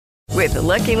With the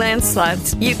Lucky Land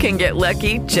Slots, you can get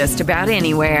lucky just about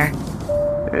anywhere.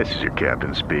 This is your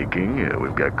captain speaking.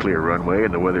 We've got clear runway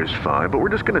and the weather's fine, but we're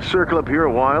just going to circle up here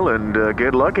a while and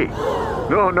get lucky.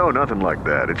 No, nothing like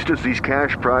that. It's just these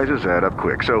cash prizes add up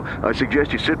quick. So I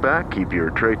suggest you sit back, keep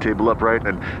your tray table upright,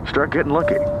 and start getting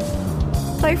lucky.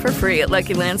 Play for free at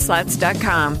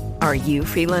LuckyLandSlots.com. Are you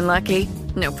feeling lucky?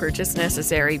 No purchase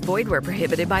necessary. Void where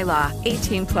prohibited by law.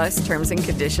 18+ terms and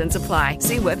conditions apply.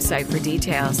 See website for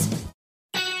details.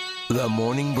 The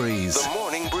Morning Breeze. The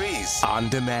Morning Breeze. On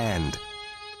demand.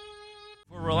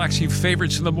 For relaxing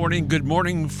favorites in the morning, good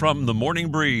morning from the Morning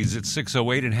Breeze. It's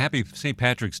 6:08 and happy St.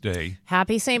 Patrick's Day.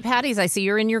 Happy St. Patty's. I see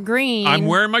you're in your green. I'm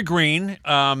wearing my green,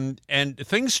 and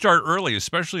things start early,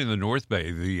 especially in the North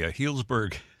Bay. The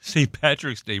Healdsburg St.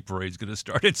 Patrick's Day Parade is going to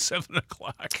start at 7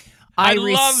 o'clock. I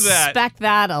love that. I respect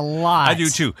that a lot. I do,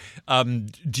 too.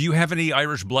 Do you have any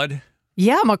Irish blood?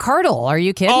 Yeah, I'm a Cardinal. Are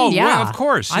you kidding? Oh, yeah, well, of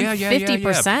course. I'm yeah,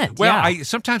 50%. Well, yeah.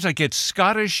 Sometimes I get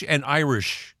Scottish and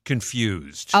Irish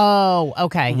confused. Oh,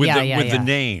 okay. With yeah. the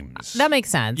names. That makes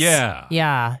sense. Yeah.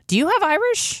 Yeah. Do you have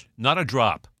Irish? Not a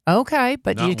drop. Okay,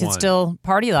 but Not you can one. still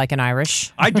party like an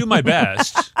Irish. I do my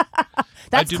best.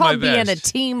 That's called being a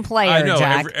team player, I know.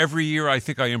 Jack. Every year I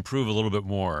think I improve a little bit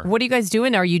more. What are you guys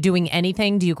doing? Are you doing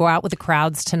anything? Do you go out with the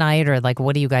crowds tonight, or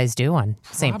what do you guys do on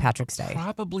St. Patrick's Day?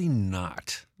 Probably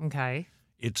not. Okay.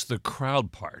 It's the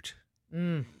crowd part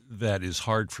that is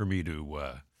hard for me to...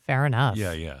 Fair enough.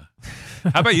 Yeah.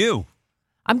 How about you?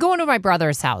 I'm going to my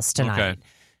brother's house tonight. Okay.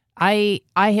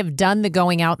 I have done the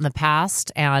going out in the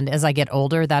past, and as I get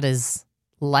older, that is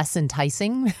less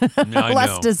enticing,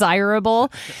 less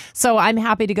desirable. So I'm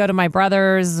happy to go to my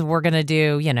brother's. We're going to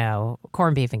do,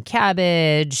 corned beef and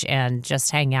cabbage and just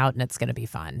hang out, and it's going to be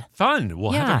fun. Fun.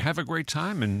 Well, have a great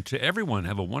time, and to everyone,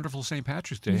 have a wonderful St.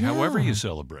 Patrick's Day, however you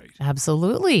celebrate.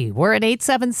 Absolutely. We're at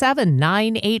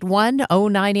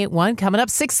 877-981-0981. Coming up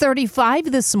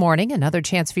 6:35 this morning, another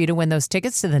chance for you to win those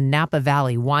tickets to the Napa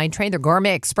Valley Wine Train, their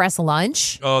Gourmet Express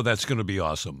lunch. Oh, that's going to be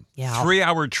awesome. Yeah.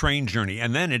 3-hour train journey.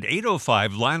 And then at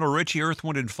 8:05, Lionel Richie, Earth,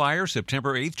 Wind & Fire,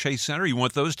 September 8th, Chase Center. You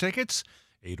want those tickets?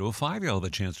 8:05, you'll have a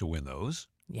chance to win those.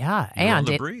 Yeah, You're and on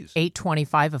the at breeze.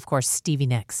 8:25, of course, Stevie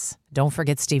Nicks. Don't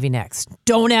forget Stevie Nicks.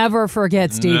 Don't ever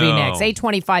forget Stevie Nicks.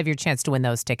 8:25, your chance to win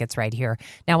those tickets right here.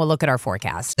 Now we'll look at our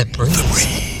forecast. The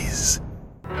Breeze.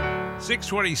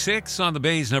 6:26 on the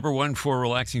Bay's number one for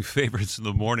relaxing favorites in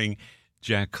the morning.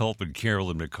 Jack Culp and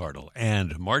Carolyn McCardle.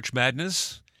 And March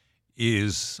Madness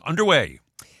is underway.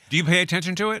 Do you pay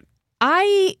attention to it?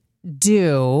 I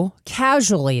do,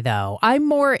 casually though. I'm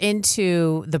more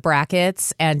into the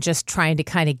brackets and just trying to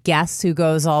kind of guess who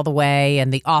goes all the way,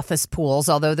 and the office pools,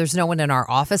 although there's no one in our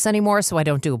office anymore, so I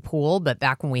don't do a pool. But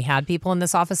back when we had people in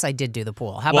this office, I did do the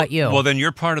pool. How about you? Well, then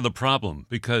you're part of the problem,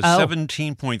 because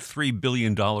 $17.3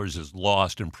 billion is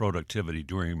lost in productivity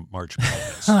during March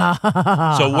Madness.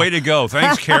 So way to go.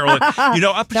 Thanks, Carolyn.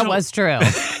 That was true.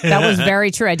 That was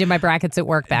very true. I did my brackets at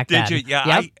work back then. Did you?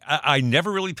 Yeah, Yep. I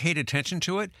never really paid attention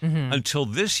to it until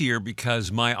this year,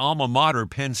 because my alma mater,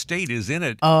 Penn State, is in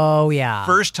it. Oh, yeah.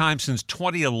 First time since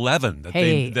 2011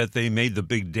 that they made the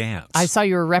big dance. I saw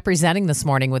you were representing this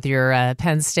morning with your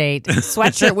Penn State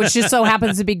sweatshirt, which just so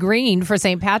happens to be green for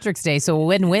St. Patrick's Day, so a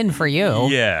win-win for you.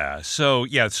 Yeah. So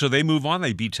they move on.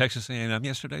 They beat Texas A&M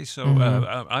yesterday. So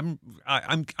I'm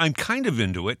kind of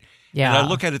into it. Yeah. And I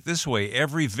look at it this way: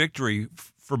 every victory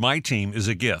for my team is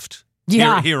a gift.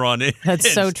 Yeah, here on it.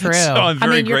 That's so true. So I'm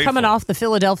very you're grateful. coming off the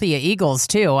Philadelphia Eagles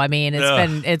too. I mean,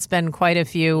 it's been quite a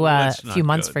few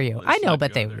months for you. I know,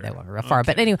 but they were far.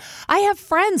 Okay. But anyway, I have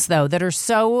friends though that are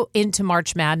so into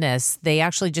March Madness. They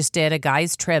actually just did a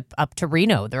guys trip up to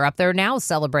Reno. They're up there now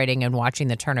celebrating and watching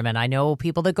the tournament. I know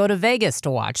people that go to Vegas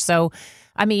to watch. So,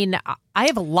 I mean, I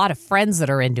have a lot of friends that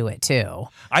are into it too.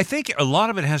 I think a lot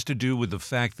of it has to do with the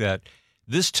fact that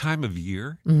this time of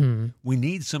year, we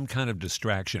need some kind of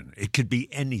distraction. It could be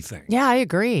anything. Yeah, I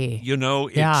agree.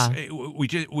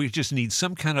 We just need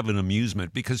some kind of an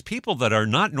amusement, because people that are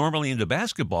not normally into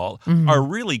basketball are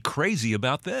really crazy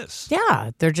about this.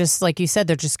 Yeah, they're just, like you said,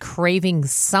 they're just craving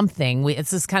something.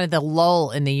 It's just kind of the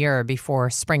lull in the year before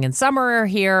spring and summer are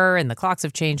here, and the clocks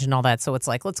have changed and all that. So it's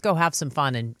like, let's go have some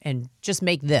fun and just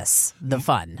make this the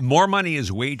fun. More money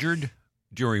is wagered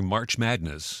during March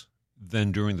Madness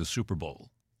than during the Super Bowl.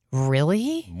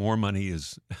 Really? More money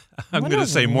is, I'm going to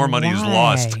say more money is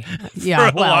lost.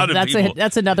 Yeah, for a lot of people.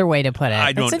 That's another way to put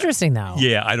it. That's interesting though.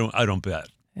 Yeah, I don't bet.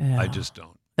 I just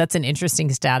don't. That's an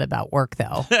interesting stat about work,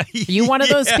 though. Are you one of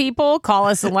those people? Call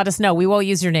us and let us know. We won't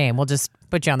use your name. We'll just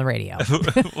put you on the radio.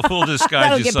 We'll disguise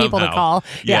That'll you get somehow. people to call.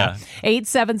 Yeah.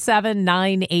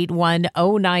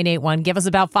 877-981-0981. Give us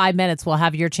about 5 minutes. We'll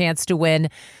have your chance to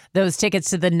win those tickets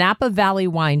to the Napa Valley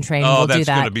Wine Train. Oh, we'll do that's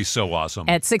that going to be so awesome.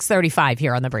 at 6:35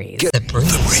 here on The Breeze. The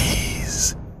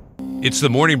Breeze. It's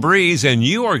the Morning Breeze, and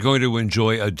you are going to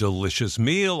enjoy a delicious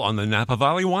meal on the Napa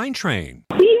Valley Wine Train.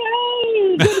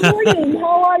 Yay! Good morning.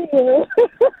 How are you?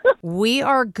 We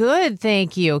are good,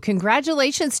 thank you.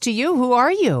 Congratulations to you. Who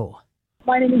are you?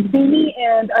 My name is Beanie,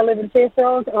 and I live in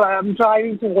Fairfield. I'm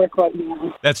driving to work right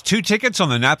now. That's 2 tickets on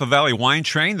the Napa Valley Wine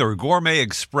Train, their gourmet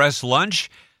express lunch.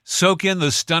 Soak in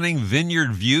the stunning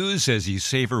vineyard views as you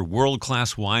savor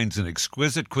world-class wines and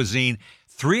exquisite cuisine.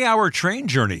 3-hour train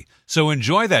journey. So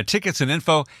enjoy that. Tickets and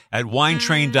info at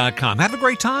winetrain.com. Have a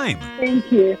great time.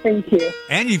 Thank you. Thank you.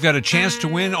 And you've got a chance to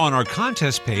win on our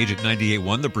contest page at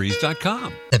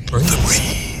 981thebreeze.com. The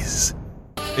Breeze.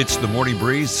 It's the Morning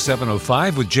Breeze,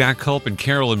 7:05 with Jack Culp and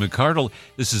Carolyn McCardle.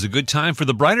 This is a good time for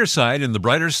the brighter side, and the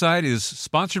brighter side is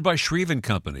sponsored by Shreve &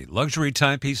 Company, luxury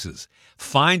timepieces,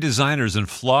 fine designers, and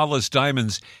flawless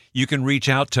diamonds. You can reach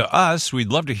out to us.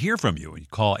 We'd love to hear from you. You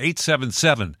call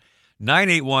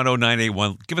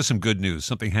 877-981-0981. Give us some good news,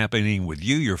 something happening with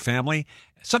you, your family,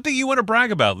 something you want to brag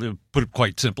about. Put it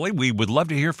quite simply, we would love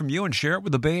to hear from you and share it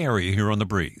with the Bay Area here on The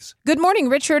Breeze. Good morning,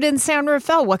 Richard in San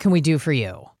Rafael. What can we do for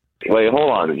you? Wait, hold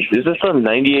on. Is this from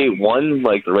 98.1,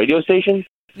 like the radio station?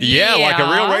 Yeah, like a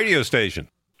real radio station.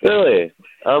 Really?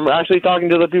 I'm actually talking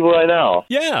to the people right now.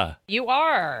 Yeah. You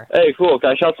are. Hey, cool. Can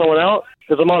I shout someone out?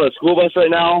 Because I'm on a school bus right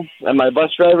now, and my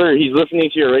bus driver, he's listening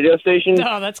to your radio station.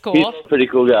 Oh, that's cool. He's a pretty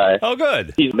cool guy. Oh,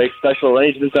 good. He makes special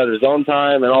arrangements at his own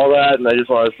time and all that, and I just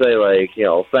want to say, like,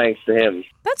 thanks to him.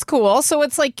 That's cool. So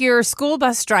it's like your school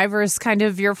bus driver is kind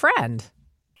of your friend.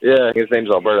 Yeah, his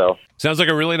name's Alberto. Sounds like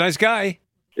a really nice guy.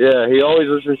 Yeah, he always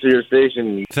listens to your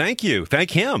station. Thank you.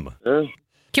 Thank him.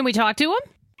 Can we talk to him?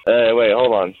 Hey, wait,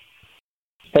 hold on.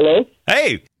 Hello?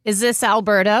 Hey, Is this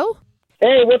Alberto?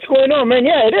 Hey, what's going on, man?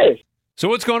 Yeah, it is. so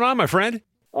what's going on, my friend?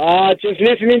 Just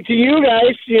listening to you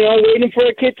guys, waiting for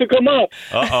a kid to come up.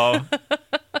 Uh-oh.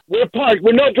 We're parked.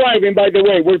 We're not driving, by the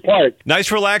way. We're parked.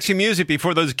 Nice relaxing music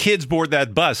before those kids board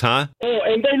that bus, huh? Oh,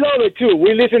 and they love it, too.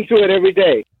 We listen to it every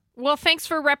day. Well, thanks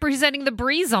for representing the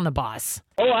Breeze on the bus.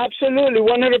 Oh, absolutely.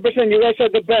 100%. You guys are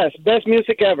the best. Best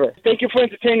music ever. Thank you for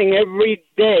entertaining every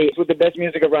day with the best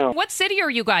music around. What city are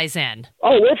you guys in?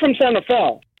 Oh, we're from Santa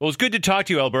Fe. Well, it's good to talk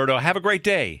to you, Alberto. Have a great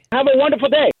day. Have a wonderful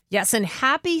day. Yes, and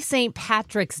happy St.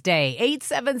 Patrick's Day.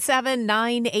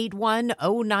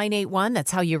 877-981-0981.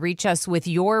 That's how you reach us with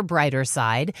your brighter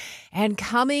side. And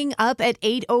coming up at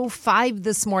 8:05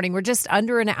 this morning, we're just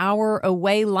under an hour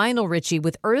away. Lionel Richie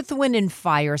with Earth, Wind, and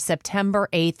Fire, September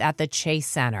 8th at the Chase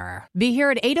Center. Be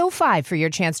here at 8:05 for your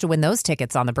chance to win those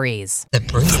tickets on The Breeze. The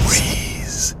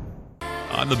Breeze.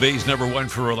 On the Bay's #1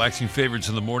 for relaxing favorites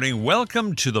in the morning,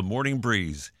 welcome to the Morning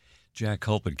Breeze. Jack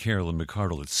Culp and Carolyn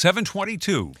McCardle. It's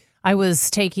 7:22. I was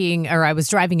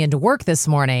driving into work this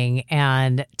morning,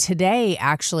 and today,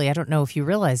 actually, I don't know if you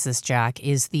realize this, Jack,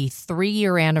 is the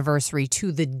 3-year anniversary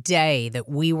to the day that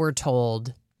we were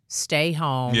told, stay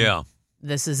home. Yeah.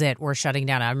 This is it. We're shutting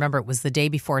down. I remember it was the day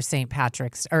before St.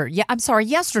 Patrick's,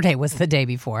 yesterday was the day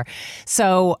before.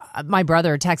 So my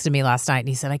brother texted me last night, and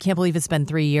he said, I can't believe it's been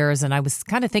 3 years. And I was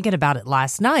kind of thinking about it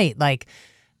last night, like,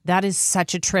 that is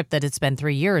such a trip that it's been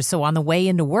 3 years. So on the way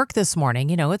into work this morning,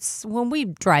 it's when we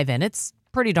drive in, it's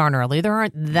pretty darn early. There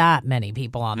aren't that many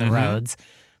people on the roads.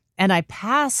 And I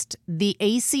passed the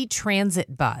AC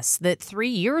Transit bus that 3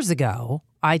 years ago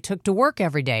I took to work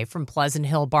every day from Pleasant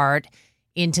Hill BART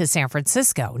into San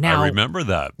Francisco. Now, I remember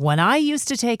that. When I used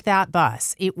to take that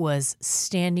bus, it was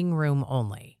standing room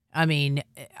only. I mean,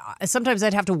 sometimes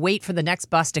I'd have to wait for the next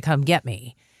bus to come get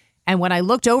me. And when I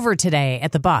looked over today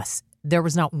at the bus, there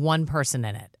was not one person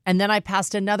in it. And then I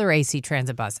passed another AC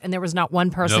Transit bus, and there was not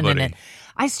one person in it.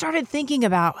 I started thinking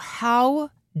about how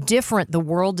different the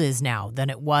world is now than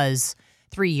it was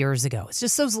 3 years ago. It's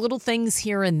just those little things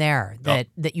here and there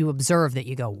that you observe that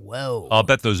you go, whoa. I'll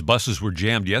bet those buses were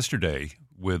jammed yesterday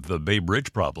with the Bay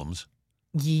Bridge problems.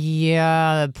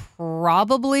 Yeah,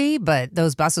 probably, but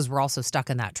those buses were also stuck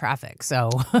in that traffic.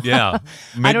 So yeah,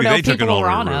 maybe I don't know they if took an people were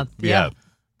on alternate route. it. Yeah.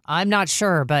 I'm not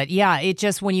sure, but yeah, it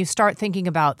just, when you start thinking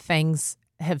about things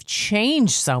have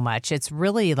changed so much, it's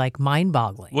really like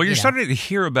mind-boggling. Well, you're starting to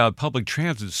hear about public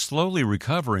transit slowly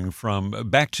recovering from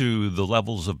back to the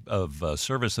levels of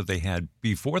service that they had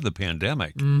before the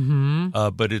pandemic. Mm-hmm.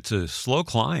 But it's a slow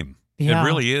climb. Yeah. It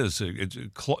really is.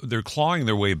 They're clawing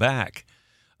their way back.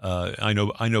 I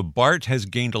know Bart has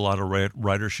gained a lot of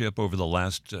ridership over the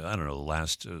last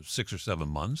 6 or 7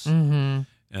 months. Mm-hmm.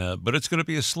 But it's going to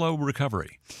be a slow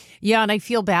recovery. Yeah, and I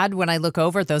feel bad when I look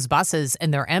over at those buses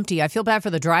and they're empty. I feel bad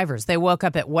for the drivers. They woke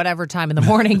up at whatever time in the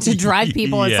morning to drive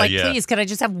people. It's please, can I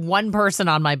just have one person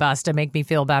on my bus to make me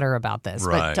feel better about this?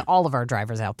 Right. But to all of our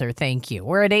drivers out there, thank you.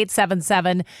 We're at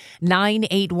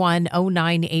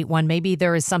 877-981-0981. Maybe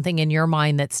there is something in your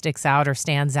mind that sticks out or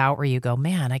stands out where you go,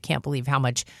 man, I can't believe how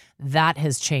much that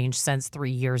has changed since 3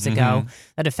 years ago.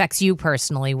 That affects you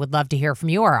personally. Would love to hear from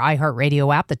you. Our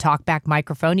iHeartRadio app, the TalkBack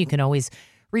microphone. You can always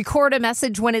record a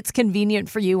message when it's convenient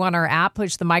for you on our app.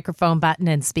 Push the microphone button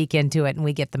and speak into it, and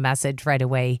we get the message right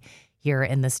away here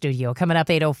in the studio. Coming up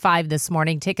 8:05 this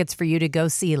morning, tickets for you to go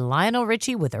see Lionel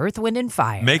Richie with Earth, Wind, and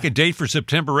Fire. Make a date for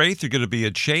September 8th. You're going to be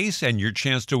at Chase, and your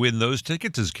chance to win those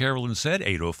tickets, as Carolyn said,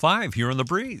 8:05 here on The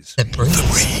Breeze. The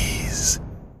Breeze.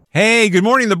 Hey, good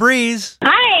morning, The Breeze.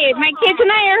 Hi, my kids and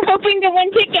I are hoping to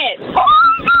win tickets.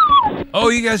 Oh,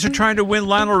 you guys are trying to win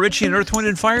Lionel Richie and Earth, Wind,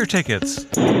 and Fire tickets.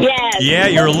 Yes. Yeah,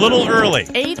 you're a little early.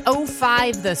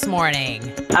 8:05 this morning.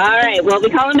 All right, we'll be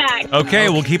calling back. Okay,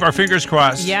 we'll keep our fingers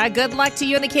crossed. Yeah, good luck to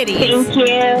you and the kitties. Thank you.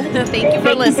 Thank you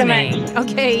for listening. You so much.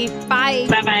 Okay, bye.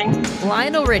 Bye-bye.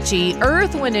 Lionel Richie,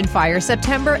 Earth, Wind, and Fire,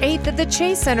 September 8th at the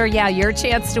Chase Center. Yeah, your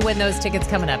chance to win those tickets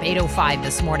coming up. 8:05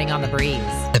 this morning on The Breeze.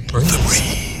 The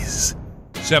Breeze.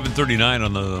 7:39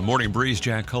 on the Morning Breeze.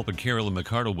 Jack Culp and Carolyn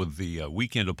McCardle with the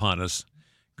weekend upon us.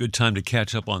 Good time to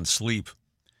catch up on sleep.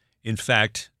 In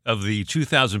fact, of the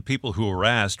 2,000 people who were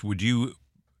asked, would you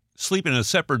sleep in a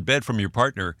separate bed from your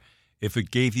partner if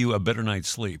it gave you a better night's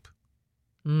sleep?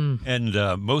 And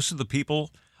most of the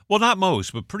people, well, not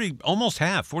most, but almost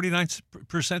half,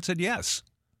 49% said yes.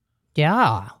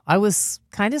 Yeah, I was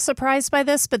kind of surprised by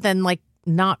this, but then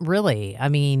not really. I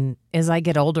mean, as I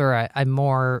get older, I'm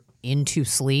more into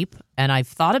sleep. And I've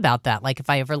thought about that. Like if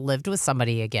I ever lived with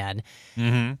somebody again,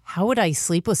 how would I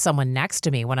sleep with someone next to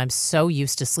me when I'm so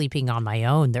used to sleeping on my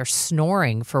own? They're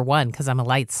snoring for one, because I'm a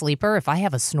light sleeper. If I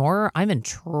have a snorer, I'm in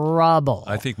trouble.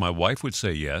 I think my wife would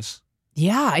say yes.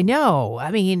 Yeah, I know. I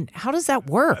mean, how does that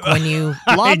work when you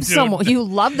love someone? You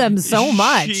love them so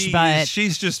much, but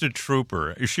she's just a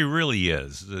trooper. She really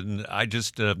is. And I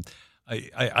just...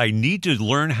 I need to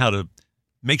learn how to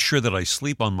make sure that I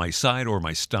sleep on my side or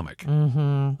my stomach.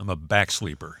 I'm a back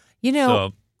sleeper.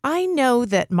 I know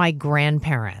that my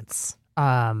grandparents,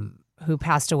 who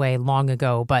passed away long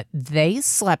ago, but they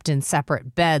slept in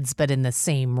separate beds, but in the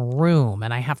same room.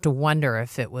 And I have to wonder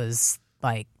if it was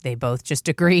like they both just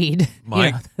agreed.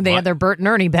 They had their Bert and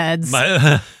Ernie beds.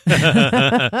 My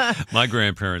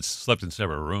grandparents slept in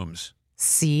separate rooms.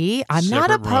 See, I'm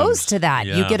not opposed to that.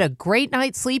 Yeah. You get a great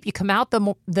night's sleep. You come out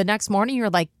the next morning,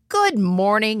 you're like, good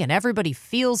morning, and everybody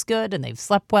feels good and they've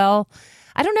slept well.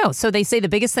 I don't know. So they say the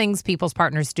biggest things people's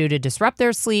partners do to disrupt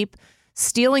their sleep,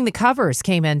 stealing the covers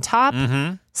came in top,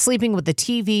 sleeping with the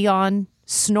TV on,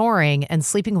 snoring, and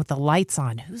sleeping with the lights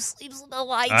on. Who sleeps with the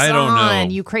lights on? I don't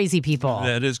know. You crazy people.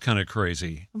 That is kind of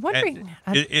crazy. I'm wondering.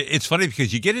 It's funny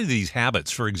because you get into these habits.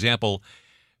 For example,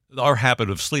 our habit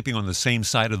of sleeping on the same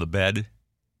side of the bed.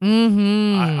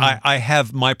 I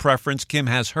have my preference. Kim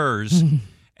has hers.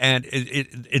 And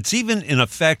it's even in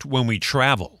effect when we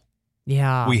travel.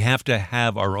 Yeah. We have to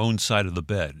have our own side of the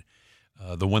bed,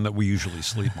 the one that we usually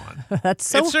sleep on.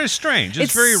 It's very strange.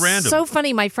 It's very random. So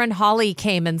funny. My friend Holly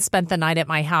came and spent the night at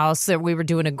my house. We were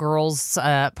doing a girls'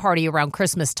 party around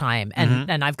Christmas time,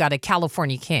 and I've got a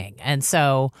California king. And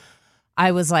so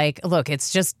I was like, look, it's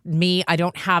just me. I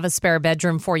don't have a spare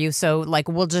bedroom for you. So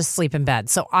we'll just sleep in bed.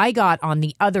 So I got on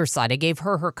the other side. I gave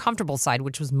her comfortable side,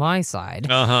 which was my side.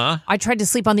 I tried to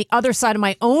sleep on the other side of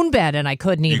my own bed and I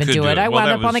couldn't even do it. I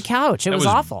wound up on the couch. It was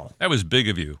awful. That was big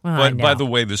of you. By the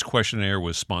way, this questionnaire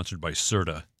was sponsored by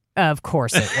Serta. Of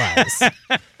course it was.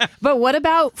 But what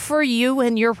about for you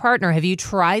and your partner? Have you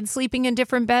tried sleeping in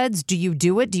different beds? Do you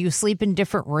do it? Do you sleep in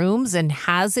different rooms? And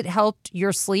has it helped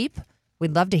your sleep?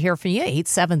 We'd love to hear from you.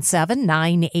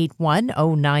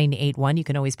 877-981-0981. You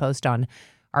can always post on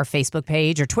our Facebook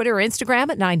page or Twitter or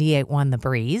Instagram at 98.1 The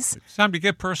Breeze. It's time to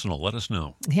get personal. Let us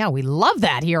know. Yeah, we love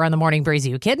that here on the Morning Breeze. Are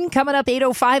you kidding? Coming up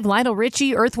 8:05, Lionel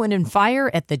Richie, Earth, Wind, and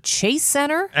Fire at the Chase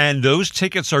Center. And those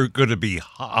tickets are going to be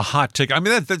a hot ticket. I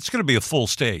mean, that's going to be a full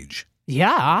stage.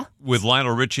 Yeah. With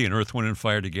Lionel Richie and Earth, Wind, and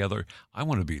Fire together. I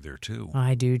want to be there, too.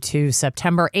 I do, too.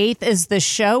 September 8th is the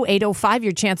show. 8:05,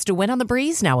 your chance to win on The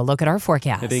Breeze. Now a look at our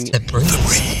forecast. The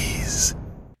Breeze.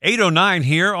 8:09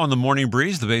 here on the Morning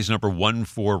Breeze, the Bay's number 1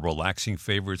 for relaxing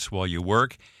favorites while you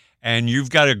work. And you've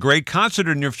got a great concert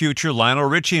in your future, Lionel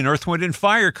Richie and Earth, Wind, and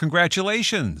Fire.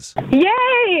 Congratulations.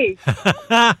 Yay!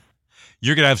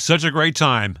 You're going to have such a great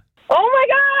time. Oh, my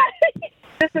God!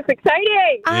 is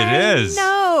exciting. It is.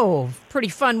 No, pretty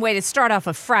fun way to start off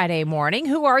a Friday morning.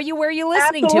 Who are you? Where are you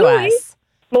listening Absolutely. to us?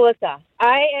 Melissa,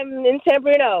 I am in San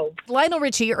Bruno. Lionel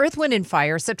Richie, Earth, Wind, and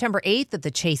Fire, September 8th at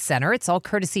the Chase Center. It's all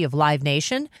courtesy of Live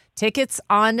Nation. Tickets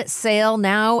on sale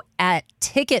now at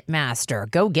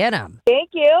Ticketmaster. Go get them.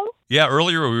 Thank you. Yeah,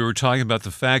 earlier we were talking about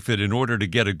the fact that in order to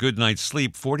get a good night's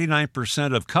sleep,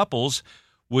 49% of couples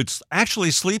would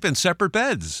actually sleep in separate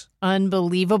beds.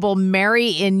 Unbelievable. Mary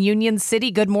in Union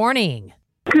City, good morning.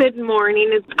 Good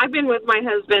morning. I've been with my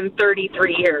husband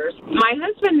 33 years. My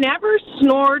husband never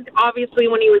snored, obviously,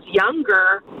 when he was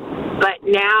younger, but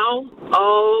now,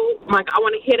 I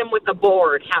want to hit him with a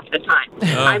board half the time.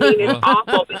 I mean, it's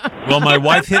awful. Well, my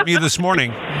wife hit me this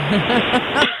morning.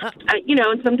 And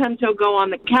sometimes he'll go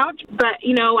on the couch, but,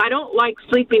 I don't like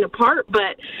sleeping apart,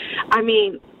 but,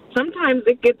 sometimes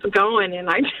it gets going, and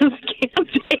I just can't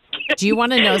take it. Do you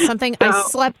want to know something? I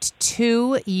slept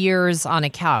 2 years on a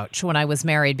couch when I was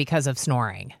married because of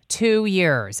snoring. 2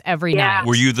 years every night.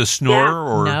 Were you the snorer?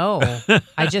 Or No,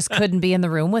 I just couldn't be in the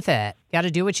room with it. Got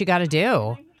to do what you got to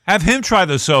do. Have him try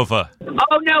the sofa.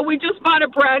 Oh, no, we just bought a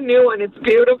brand new one. It's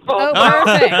beautiful. Oh,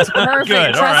 perfect. Perfect.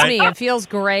 Good, Trust me, it feels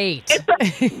great.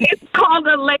 It's called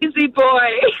a lazy boy.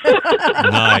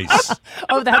 Nice.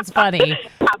 Oh, that's funny.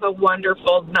 Have a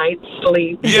wonderful night's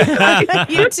sleep. Yeah.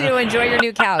 You too. Enjoy your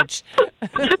new couch.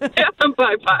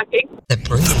 Bye-bye. The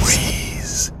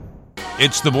Breeze.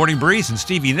 It's the Morning Breeze, and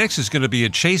Stevie Nicks is going to be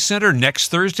at Chase Center next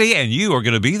Thursday, and you are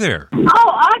going to be there. Oh,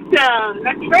 awesome.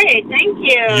 That's great. Thank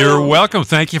you. You're welcome.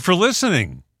 Thank you for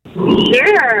listening.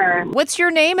 Sure. What's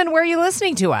your name and where are you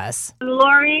listening to us? I'm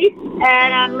Lori,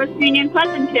 and I'm listening in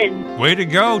Pleasanton. Way to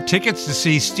go. Tickets to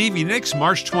see Stevie Nicks,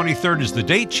 March 23rd is the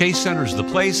date. Chase Center is the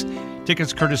place.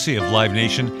 Tickets courtesy of Live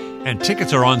Nation, and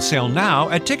tickets are on sale now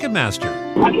at Ticketmaster.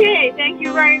 Okay, thank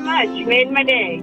you very much. You made my day.